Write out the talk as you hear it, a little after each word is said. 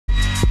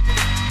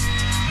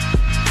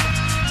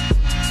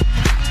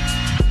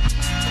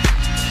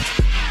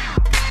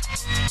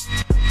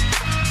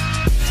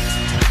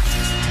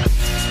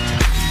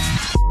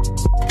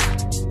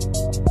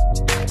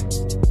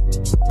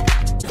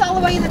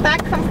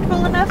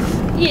comfortable enough?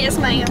 Yes,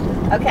 ma'am.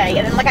 Okay,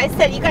 and then like I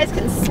said, you guys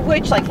can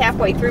switch like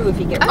halfway through if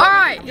you get ready.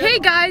 Alright, hey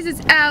guys,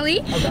 it's Allie,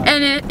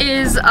 and it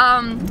is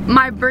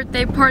my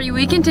birthday party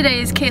weekend.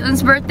 Today is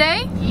Caitlin's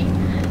birthday.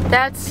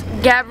 That's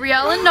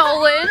Gabrielle and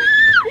Nolan.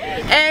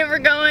 And we're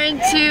going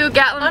to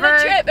Gatlinburg. On a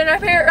trip in our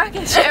favorite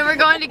rocket ship. And we're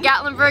going to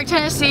Gatlinburg,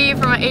 Tennessee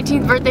for my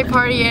 18th birthday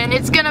party, and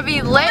it's gonna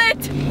be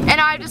lit. And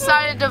I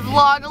decided to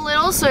vlog a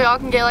little so y'all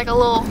can get like a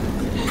little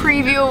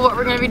preview of what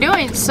we're gonna be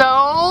doing.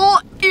 So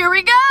here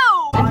we go.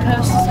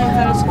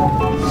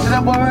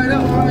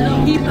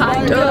 He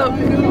piped up.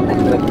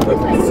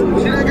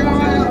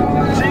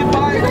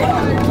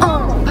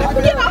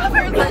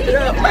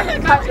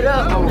 Pipe it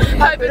up.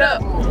 Pipe it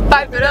up.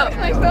 Pipe it up.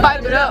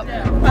 Pipe it up.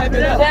 Pipe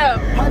it up. Yeah.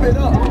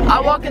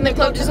 I walk in the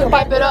club just to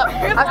pipe it up.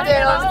 I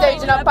stand on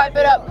stage and I pipe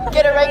it up.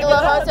 Get a regular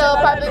hotel,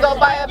 pipe it, go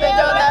buy a big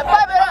on that.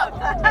 Pipe it up.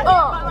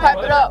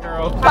 Pipe it up.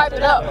 Pipe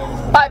it up.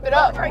 Pipe it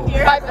up.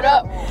 Pipe it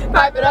up.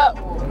 Pipe it up.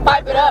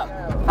 Pipe it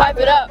up. Pipe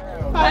it up.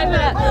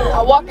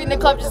 I walk in the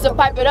club just to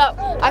pipe it up.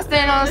 I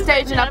stand on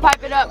stage and I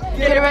pipe it up.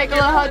 Get a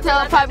regular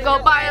hotel, pipe,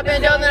 go buy a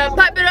big on that.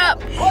 Pipe it up.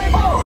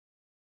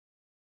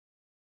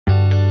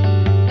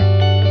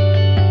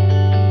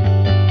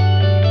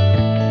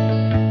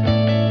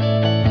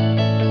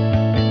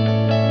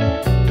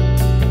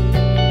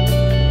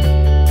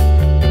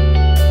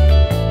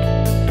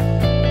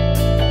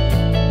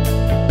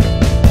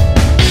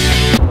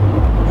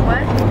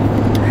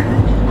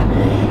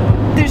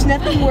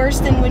 Nothing worse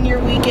than when your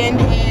weekend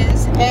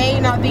is A,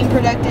 not being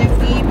productive,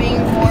 B,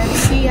 being bored,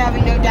 C,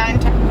 having no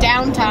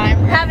downtime.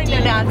 Having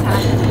no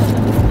downtime.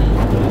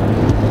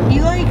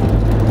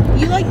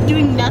 You like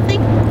doing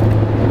nothing?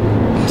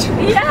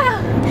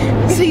 Yeah.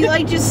 So you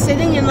like just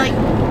sitting and like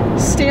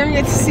staring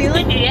at the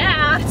ceiling?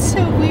 Yeah. That's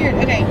so weird.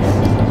 Okay.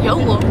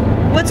 YOLO.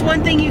 What's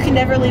one thing you can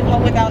never leave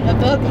home without? A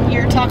book,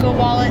 your taco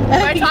wallet.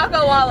 My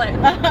taco wallet.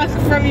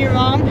 From your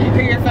mom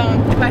or your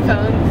phone? My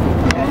phone.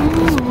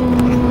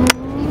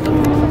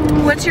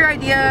 What's your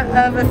idea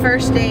of a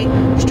first date?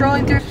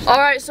 Strolling through.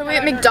 Alright, so we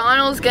at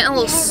McDonald's getting a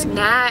little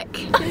snack.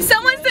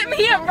 Someone sent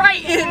me a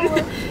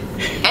Brighten.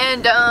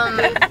 And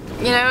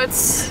you know,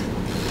 it's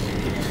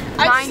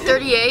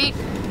 9:38.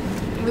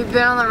 We've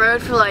been on the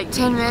road for like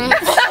 10 minutes.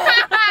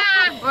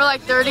 We're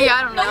like 30,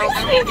 I don't know.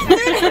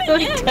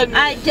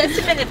 Just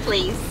a minute,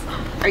 please.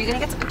 Are you gonna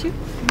get something too?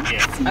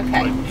 Yes.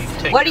 Okay.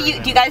 What do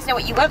you guys know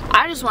what you want?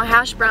 I just want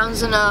hash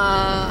browns and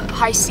a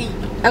high C.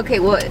 Okay,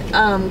 what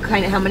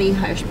kind of, how many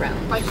hash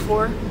browns? Like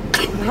 4.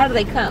 How do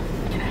they come?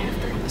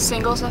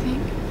 Singles, I think.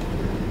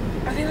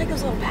 Are they like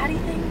those little patty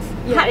things?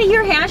 Yeah. How do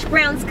your hash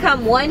browns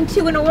come? 1,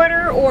 2 in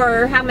order,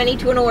 or how many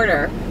to an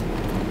order?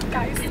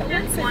 Guys,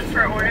 one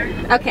for order.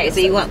 Okay, so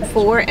you want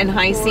 4 and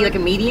high C, like a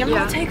medium?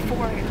 Yeah. I'll take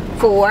 4.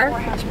 4? 4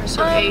 hash browns.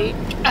 So 8.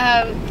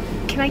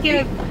 Can I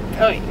get a?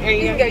 Oh, wait, are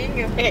you go. You can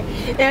go. Okay.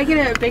 Can I get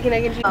a bacon,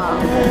 egg, and cheese?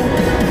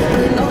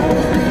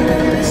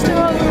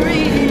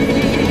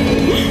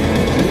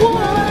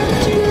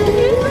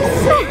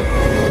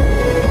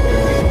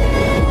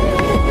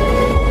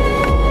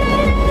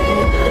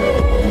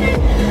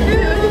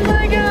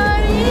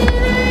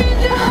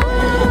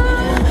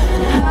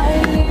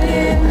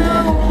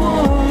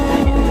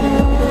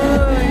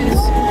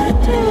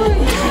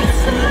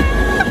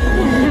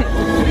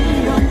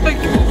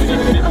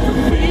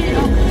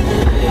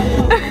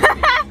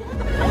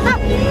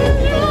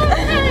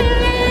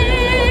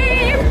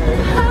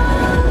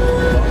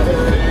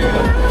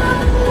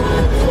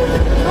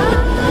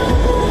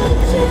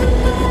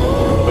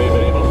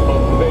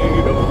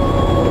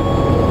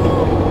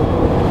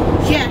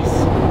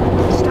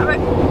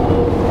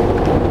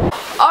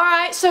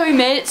 So we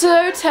made it to the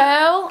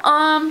hotel.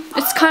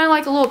 It's kind of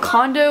like a little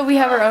condo. We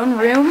have our own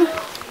room.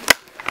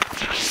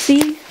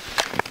 See?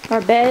 Our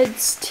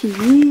beds,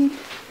 TV,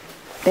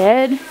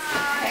 bed.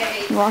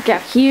 You walk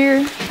out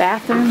here,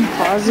 bathroom,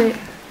 closet,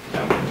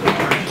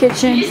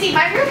 kitchen. Did you see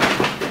my room?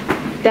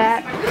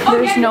 That.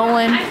 There's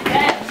Nolan.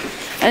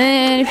 And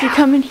then if you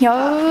come in here.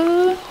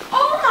 Oh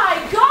my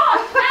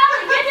gosh!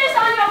 Allie, get this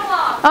on your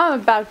vlog! I'm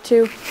about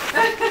to.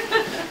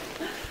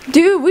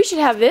 Dude, we should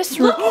have this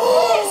room. Look at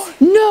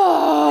this!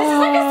 No! This is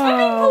like a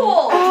swimming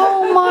pool!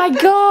 Oh my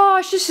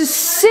gosh, this is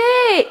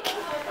sick!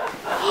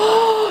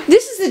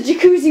 This is the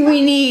jacuzzi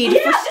we need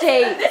for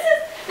state.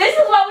 This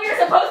is what we were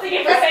supposed to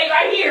get for state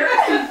right here.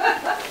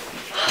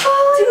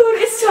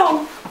 Dude, it's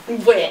so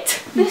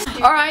wet.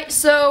 Alright,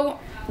 so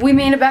we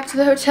made it back to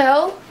the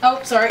hotel.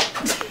 Oh, sorry.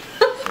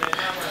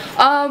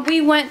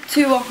 We went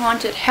to a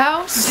haunted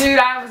house. Dude,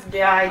 I was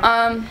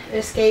dying.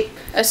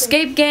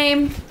 Escape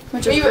game,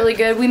 which was really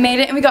good. We made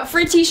it and we got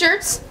free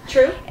t-shirts.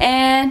 True.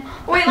 And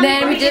wait,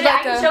 then we did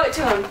like show it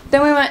to him.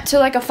 Then we went to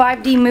like a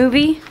 5D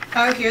movie.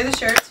 Oh, here are the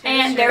shirts.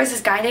 And there was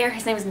this guy there.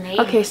 His name was Nate.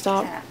 Okay,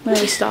 stop.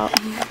 Literally stop.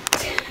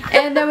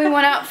 And then we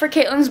went out for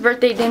Caitlin's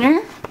birthday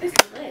dinner.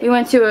 We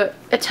went to an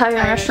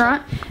Italian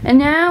restaurant. And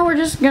now we're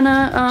just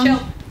gonna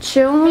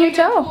chill in the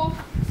hotel.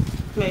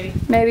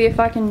 Maybe if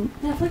I can.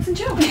 Netflix and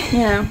chill.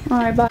 Yeah.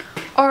 Alright, bye.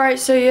 Alright,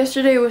 so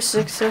yesterday was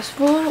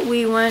successful.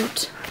 We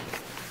went.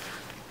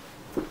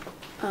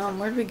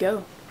 Where'd we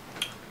go?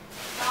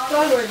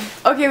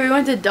 Okay, we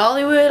went to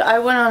Dollywood. I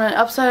went on an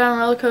upside down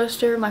roller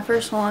coaster, my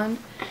first one.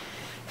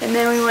 And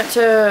then we went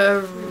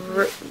to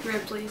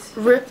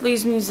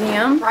Ripley's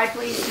Museum.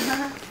 Ripley's.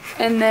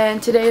 And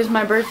then today is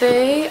my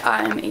birthday.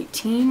 I'm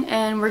 18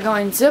 and we're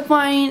going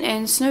ziplining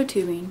and snow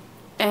tubing.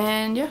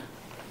 And yeah.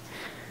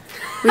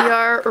 We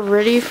are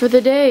ready for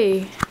the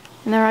day.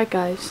 Isn't that right,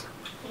 guys?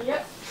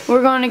 Yep.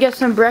 We're going to get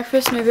some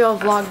breakfast. Maybe I'll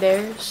vlog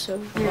there.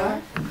 So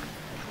yeah.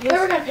 Yeah,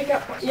 we're gonna pick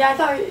up one. Yeah, I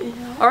thought.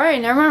 Alright,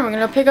 never mind. We're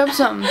gonna pick up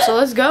something. So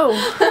let's go.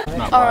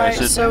 Alright,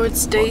 so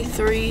it's day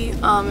 3.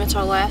 It's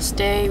our last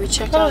day. We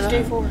checked out.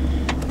 Day 4.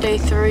 Day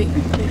 3.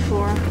 Day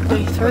 4.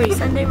 Day 3.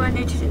 Sunday,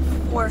 Monday, Tuesday,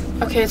 4.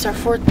 Okay, it's our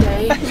 4th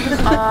day.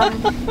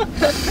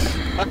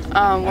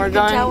 We're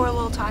going. We're a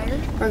little tired.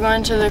 We're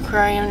going to the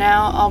aquarium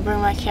now. I'll bring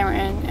my camera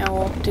in and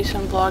we'll do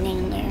some vlogging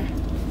in there.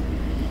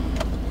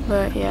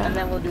 But yeah. And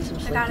then we'll do some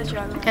sleeping.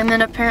 And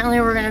then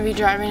apparently we're gonna be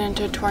driving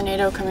into a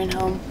tornado coming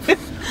home.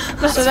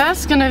 So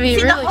that's gonna be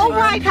really the whole fun.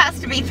 ride has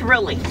to be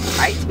thrilling,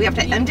 right? So we have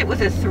to end it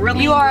with a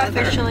thrilling. You are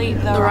weather. officially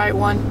the right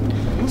one.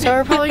 So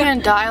we're probably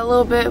gonna die a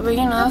little bit, but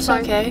you know that's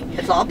okay.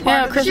 It's all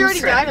part of the Christmas.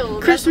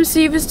 trip. Christmas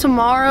Eve is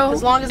tomorrow.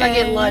 As long as I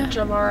get lunch,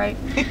 I'm alright.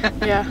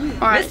 Yeah.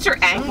 All right. Mr.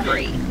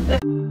 Angry.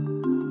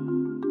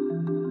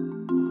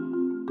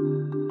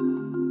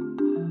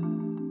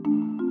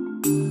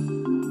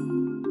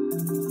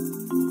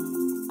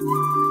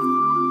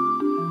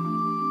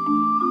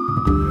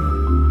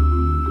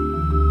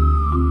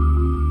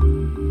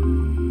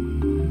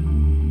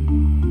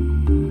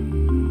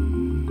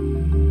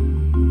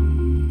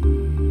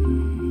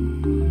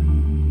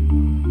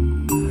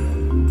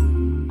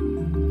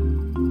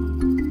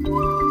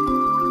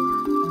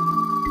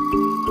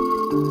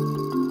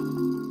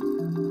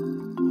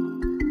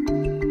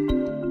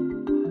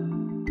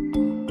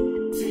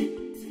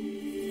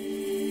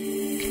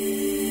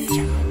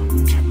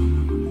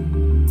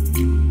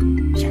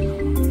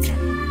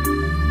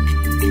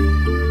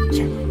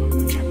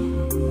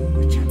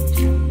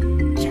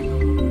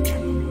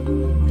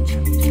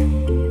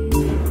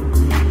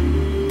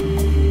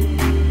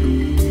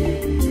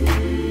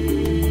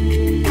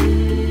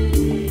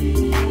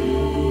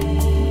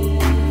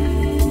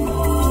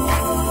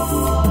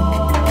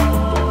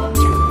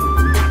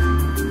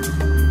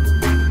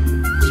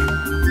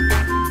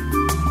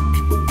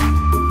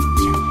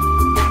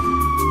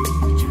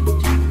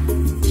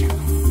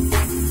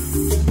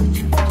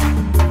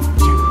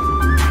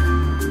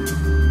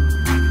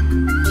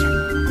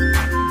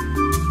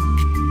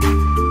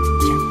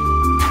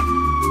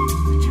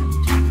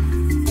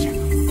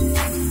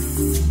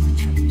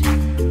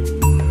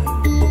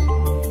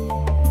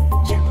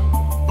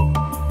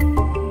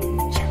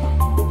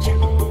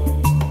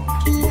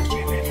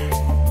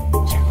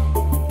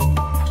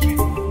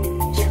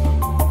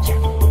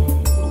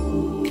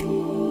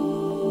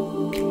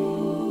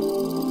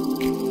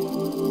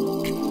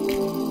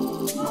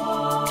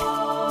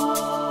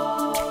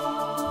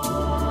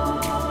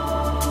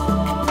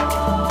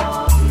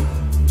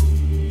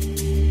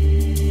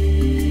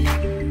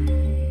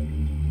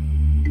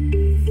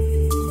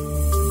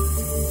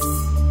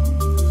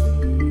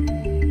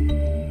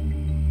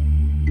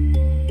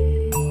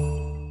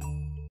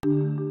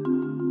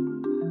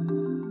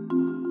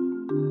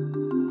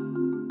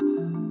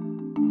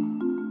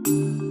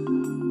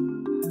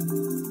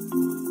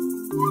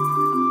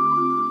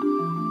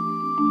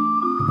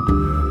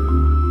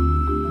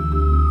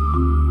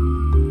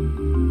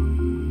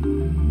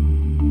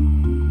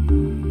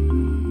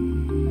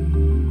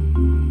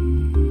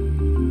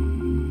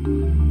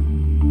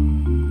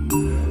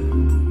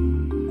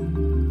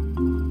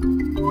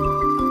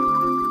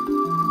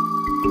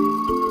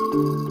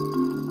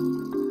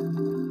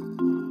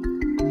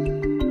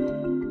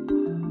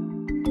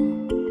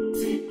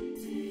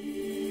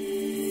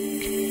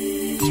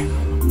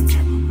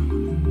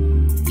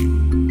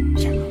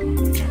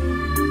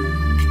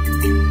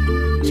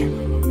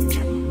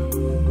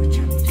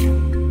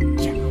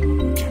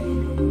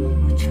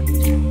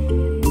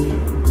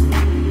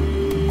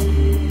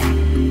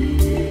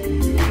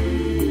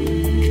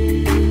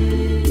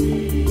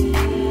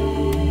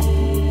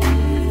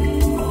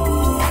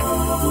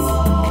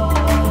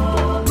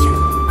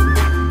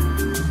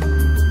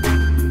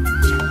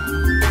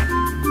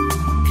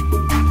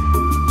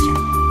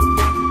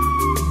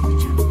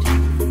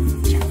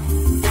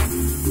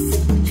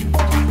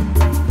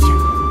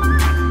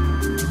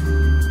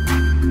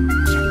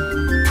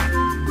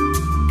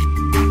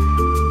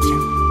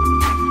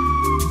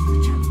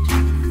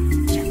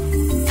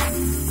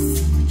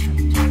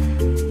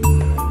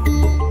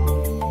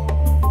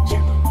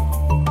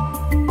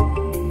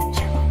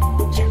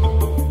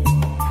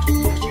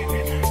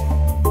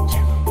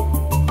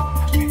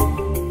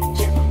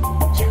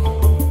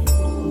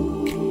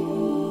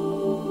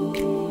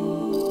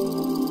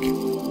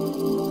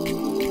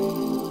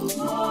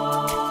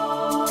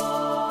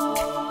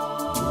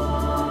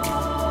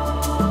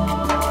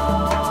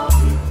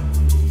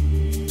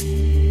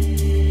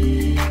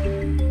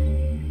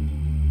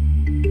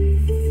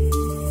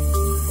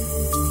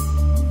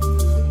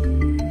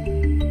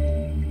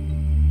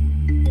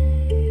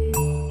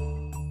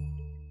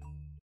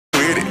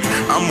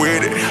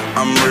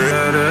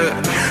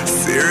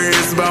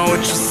 it's about what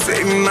you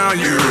say, now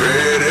you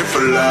ready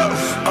for love.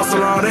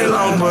 Hustle all day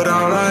long, but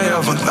all I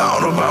ever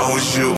thought about was you.